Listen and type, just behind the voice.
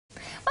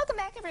Welcome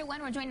back,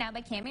 everyone. We're joined now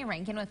by Cami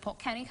Rankin with Polk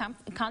County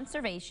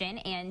Conservation.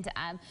 And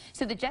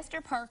so the Jester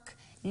Park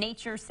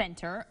Nature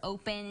Center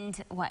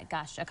opened,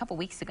 a couple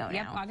weeks ago now.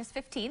 Yep, August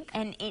 15th.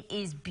 And it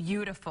is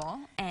beautiful.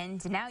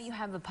 And now you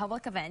have a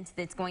public event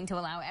that's going to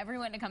allow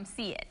everyone to come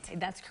see it.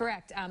 That's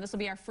correct. This will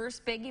be our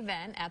first big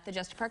event at the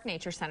Jester Park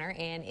Nature Center,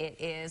 and it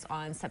is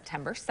on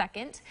September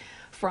 2nd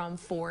from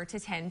 4 to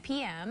 10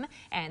 p.m.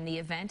 And the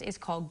event is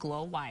called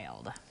Glow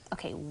Wild.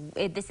 Okay,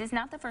 this is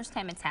not the first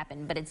time it's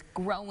happened, but it's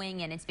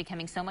growing and it's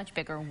becoming so much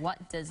bigger.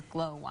 What does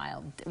Glow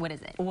Wild, what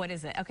is it? What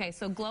is it? Okay,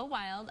 so Glow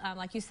Wild,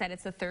 like you said,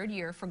 it's the third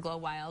year for Glow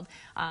Wild.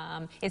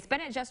 It's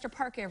been at Jester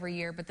Park every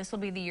year, but this will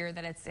be the year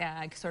that it's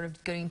sort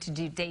of going to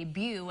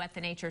debut at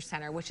the Nature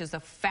Center, which is a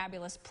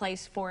fabulous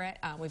place for it.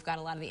 We've got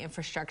a lot of the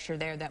infrastructure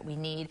there that we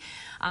need.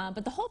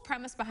 But the whole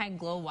premise behind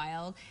Glow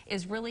Wild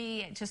is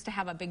really just to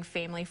have a big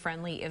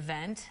family-friendly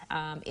event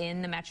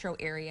in the metro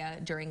area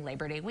during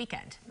Labor Day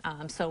weekend.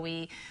 So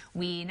we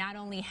not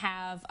only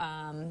have,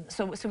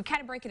 so we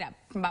kind of break it up.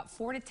 From about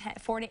 4 to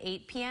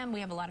 8 p.m., we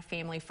have a lot of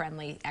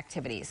family-friendly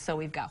activities. So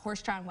we've got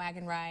horse-drawn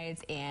wagon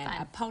rides and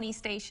a pony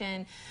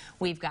station.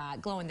 We've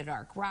got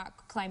glow-in-the-dark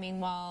rock climbing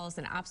walls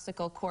and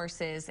obstacle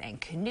courses and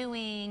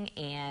canoeing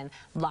and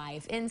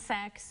live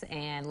insects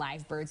and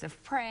live birds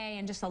of prey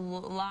and just a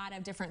lot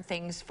of different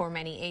things for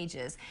many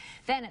ages.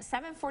 Then at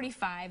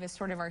 7:45 is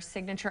sort of our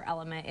signature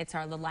element. It's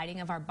the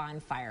lighting of our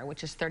bonfire,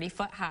 which is 30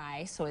 foot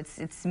high, so it's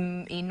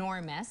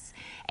enormous.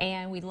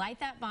 And we light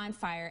that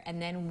bonfire,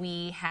 and then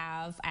we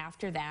have,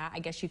 after that, I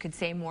guess you could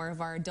say, more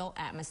of our adult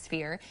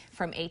atmosphere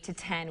from 8 to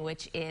 10,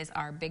 which is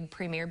our big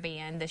premier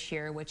band this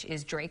year, which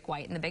is Drake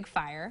White and the Big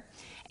Fire.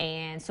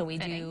 And so we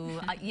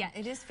do, yeah,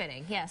 it is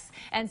fitting, yes.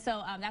 And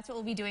so that's what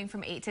we'll be doing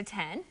from 8 to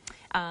 10.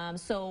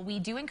 So we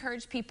do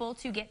encourage people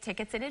to get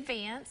tickets in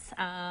advance.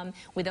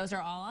 Those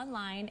are all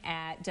online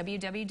at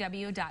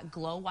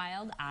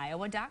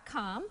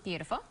www.glowwildiowa.com.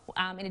 Beautiful.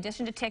 In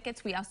addition to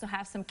tickets, we also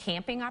have some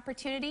camping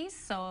opportunities.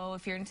 So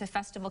if you're into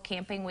festival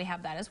camping, we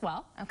have that as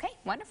well. Okay,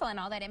 wonderful. And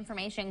all that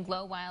information,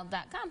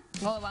 glowwild.com,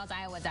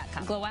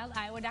 glowwildiowa.com.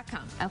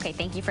 glowwildiowa.com. Okay,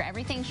 thank you for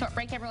everything. Short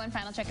break, everyone.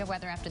 Final check of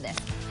weather after this.